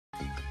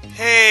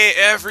Hey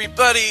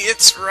everybody,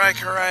 it's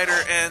Riker Rider,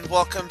 and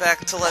welcome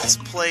back to Let's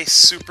Play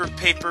Super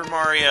Paper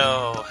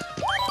Mario.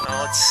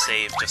 Now let's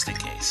save just in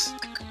case.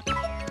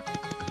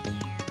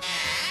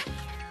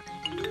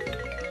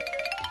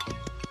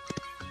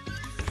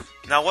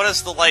 Now what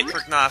does the Light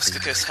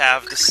Prognosticus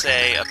have to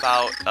say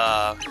about,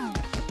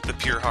 the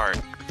Pure Heart?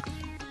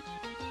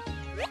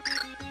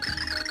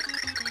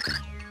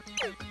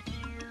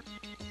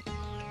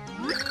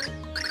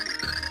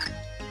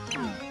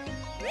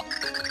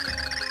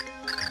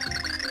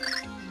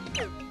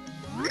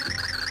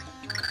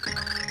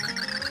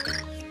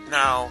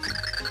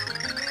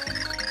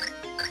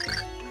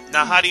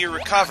 Now how do you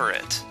recover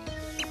it?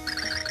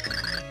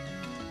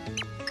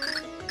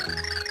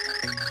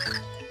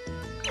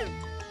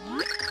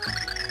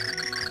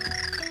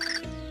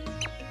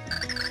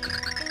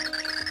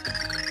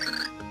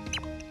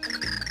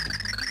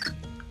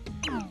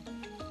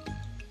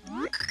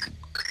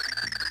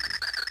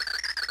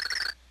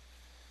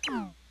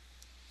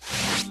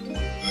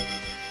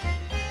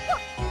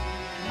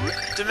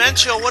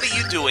 Dementia, what are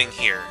you doing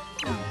here?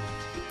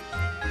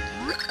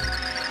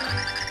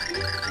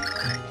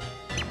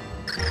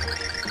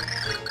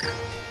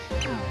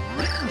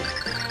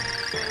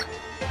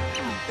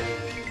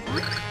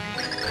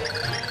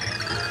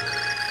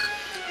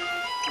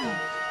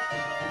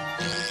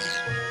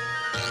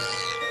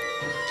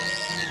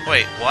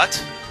 Wait,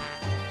 what?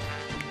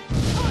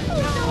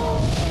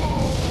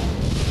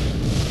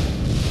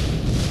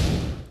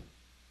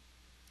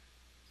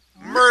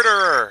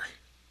 Murderer!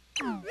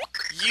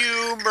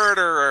 You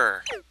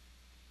murderer!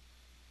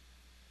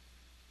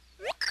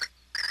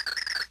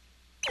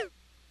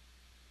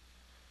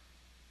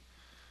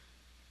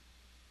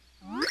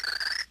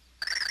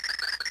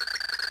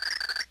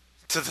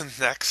 To the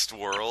next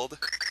world?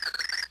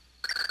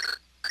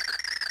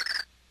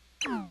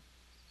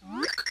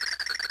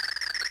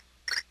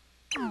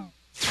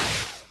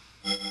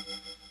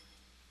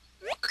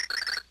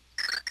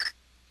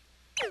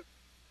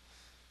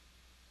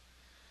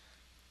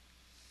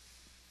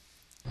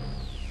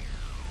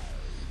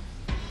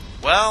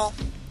 Well,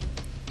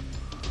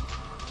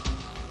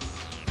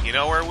 you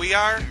know where we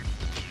are?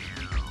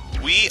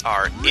 We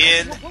are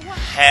in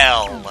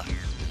hell.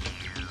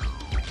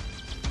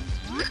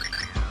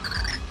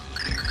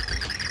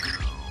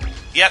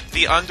 Yep,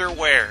 the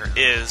underwear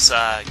is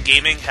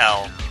gaming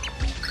hell.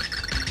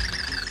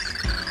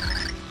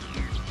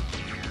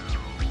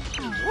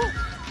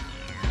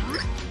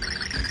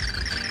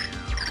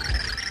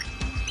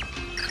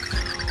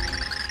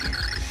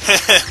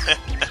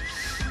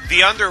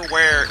 The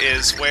underwear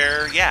is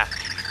where, yeah,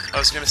 I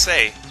was gonna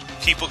say,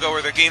 people go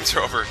where their games are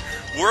over.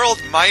 World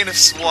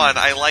 -1,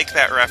 I like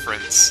that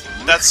reference.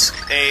 That's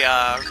a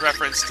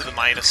reference to the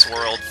Minus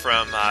World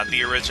from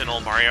the original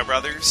Mario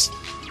Brothers.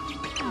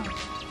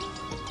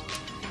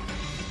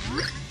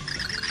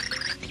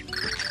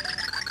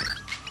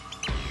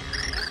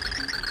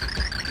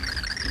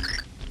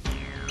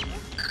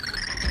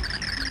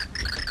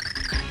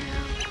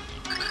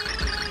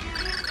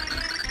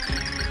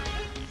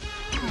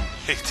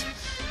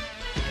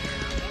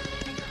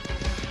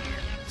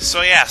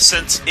 So yeah,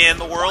 since in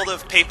the world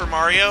of Paper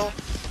Mario,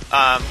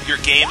 your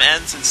game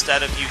ends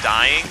instead of you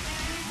dying.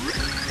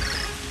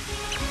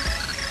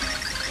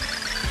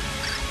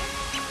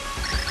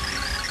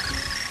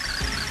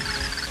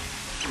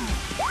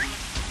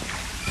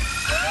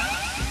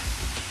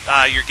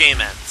 Your game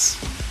ends.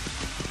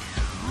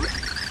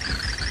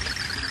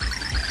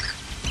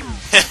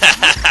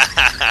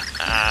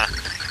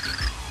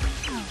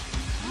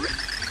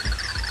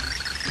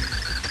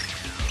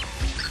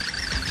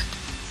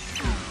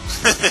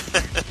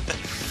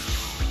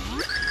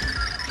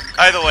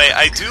 Either way,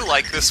 I do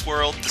like this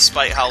world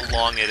despite how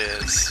long it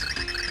is.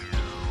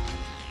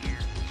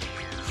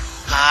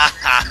 Ha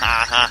ha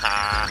ha ha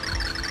ha.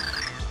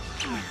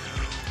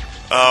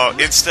 Oh,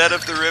 instead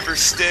of the river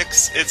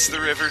Styx, it's the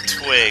river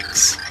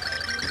Twigs.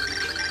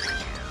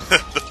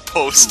 The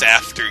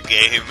post-after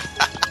game.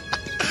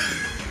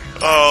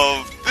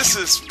 Oh, this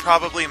is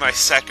probably my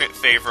second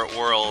favorite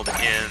world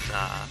in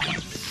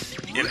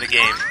the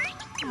game.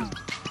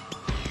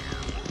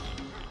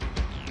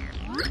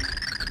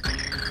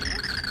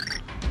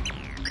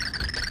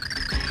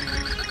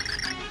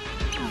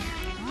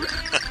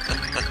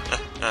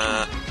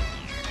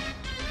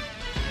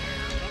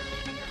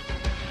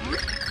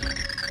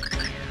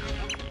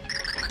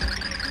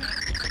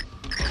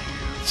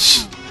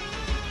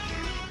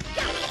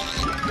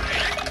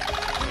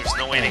 There's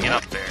no way to get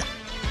up there.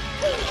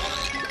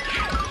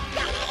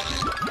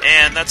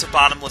 And that's a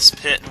bottomless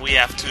pit, and we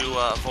have to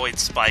avoid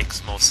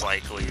spikes, most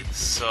likely.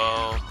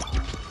 So,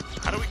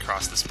 how do we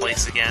cross this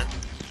place again?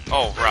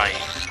 Oh, right.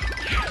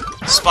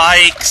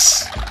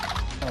 Spikes!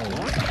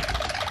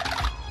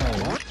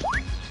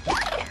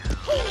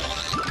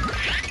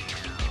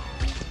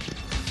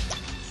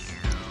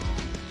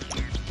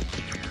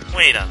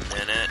 Wait a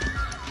minute.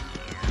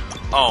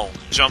 Oh,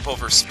 jump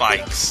over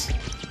spikes.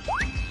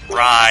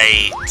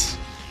 Right.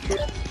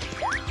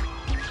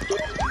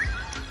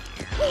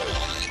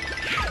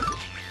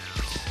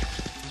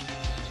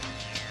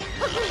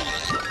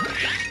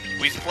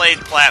 We've played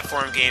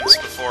platform games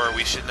before,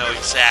 we should know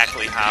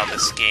exactly how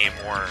this game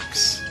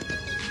works.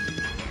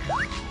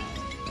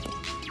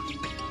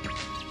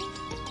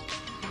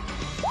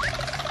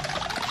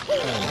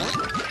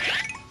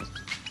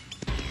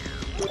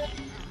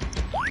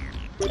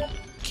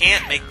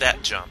 Can't make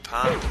that jump,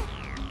 huh?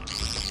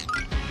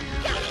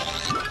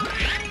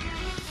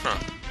 Huh.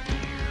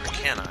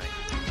 Can I?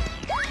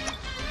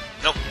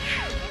 Nope.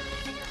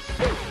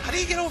 How do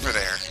you get over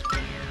there?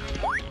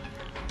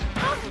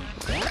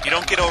 You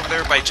don't get over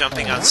there by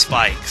jumping on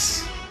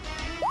spikes.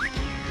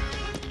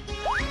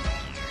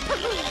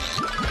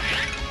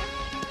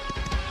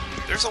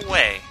 There's a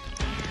way.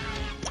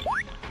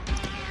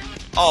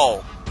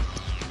 Oh.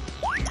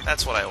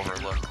 That's what I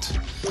overlooked.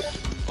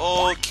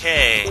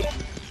 Okay.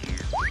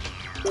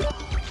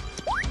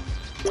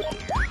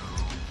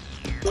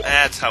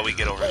 That's how we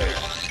get over there.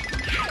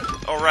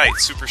 Alright,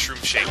 Super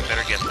Shroom Shake.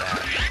 Better get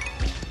that.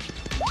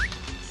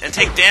 And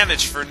take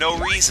damage for no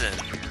reason.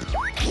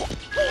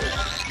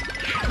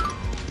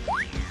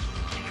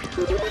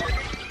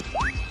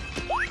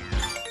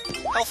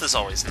 Health is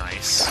always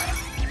nice.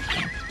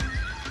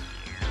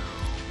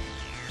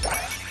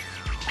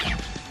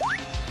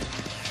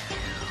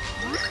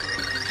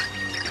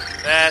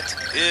 That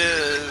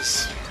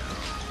is...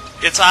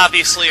 It's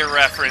obviously a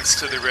reference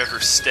to the river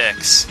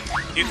Styx.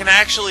 You can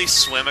actually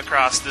swim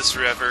across this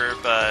river,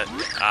 but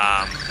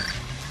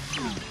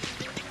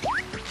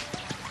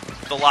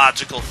the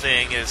logical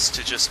thing is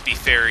to just be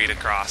ferried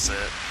across it.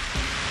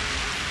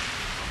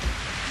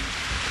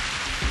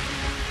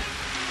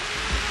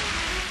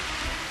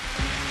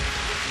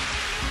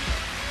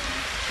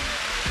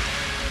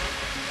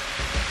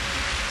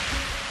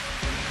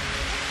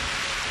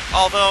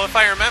 Although, if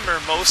I remember,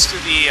 in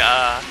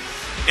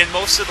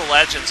most of the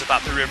legends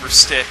about the River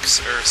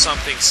Styx or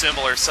something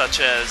similar, such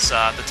as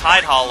the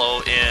Tide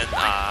Hollow in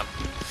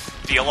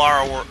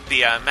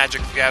the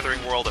Magic the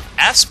Gathering world of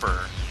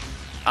Esper,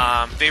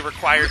 they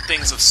required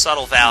things of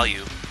subtle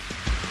value.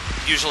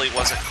 Usually it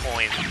wasn't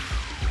coin.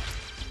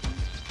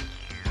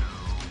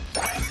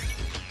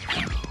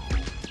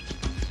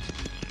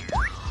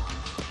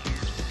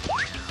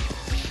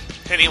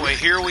 Anyway,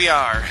 here we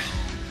are.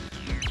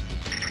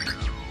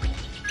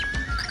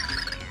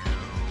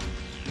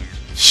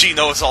 She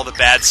knows all the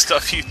bad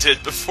stuff you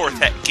did before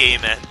that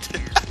game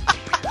ended.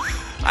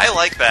 I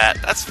like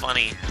that. That's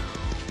funny.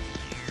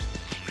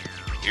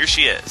 Here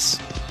she is.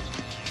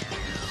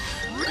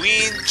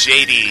 Queen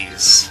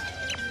Jadis.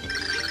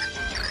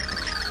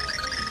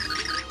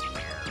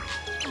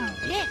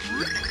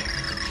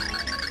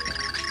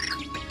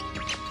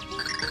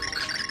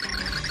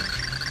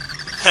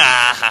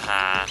 Ha ha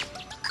ha.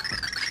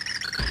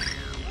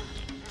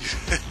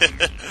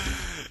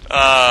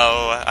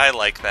 Oh, I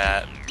like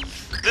that.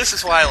 This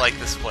is why I like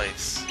this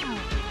place.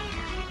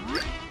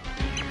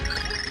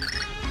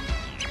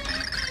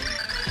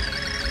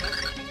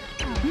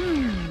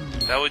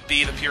 That would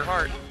be the Pure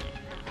Heart.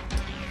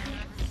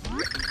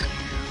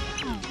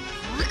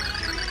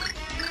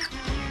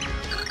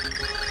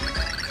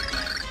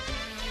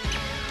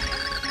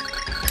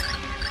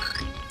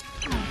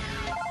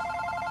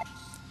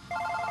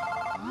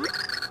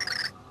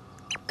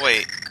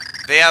 Wait,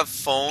 they have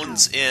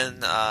phones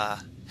in,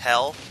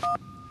 hell?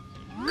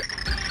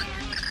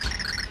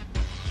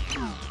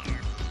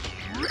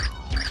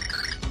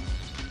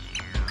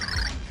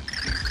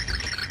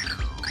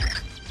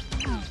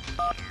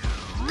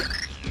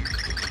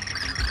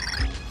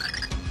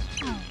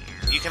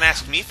 You can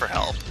ask me for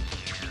help.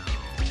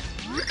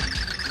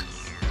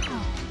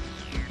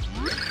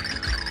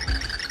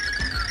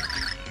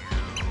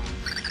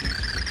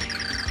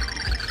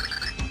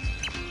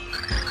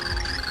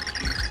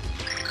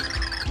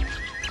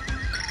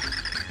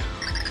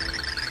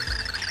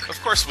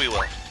 Of course we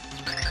will.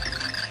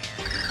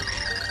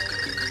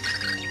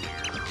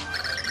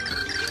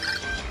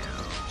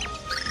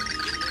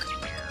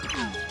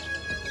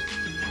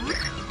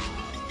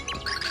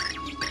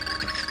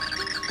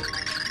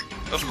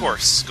 Of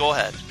course, go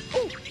ahead.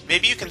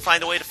 Maybe you can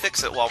find a way to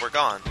fix it while we're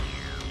gone.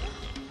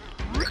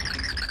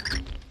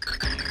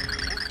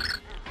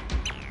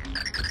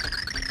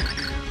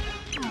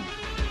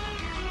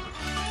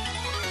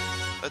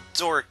 A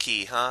door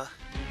key, huh?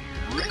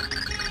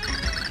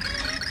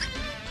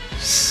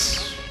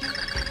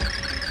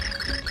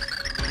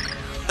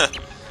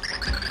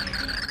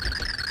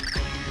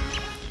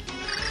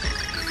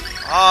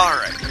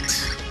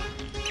 Alright.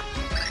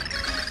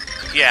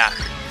 Yeah,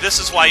 this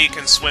is why you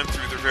can swim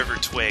through the River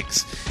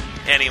Twigs.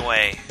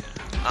 Anyway,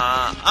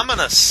 I'm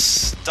gonna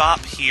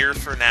stop here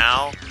for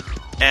now,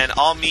 and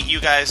I'll meet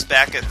you guys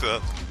back at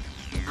the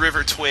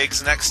River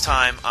Twigs next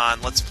time on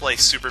Let's Play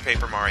Super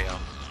Paper Mario.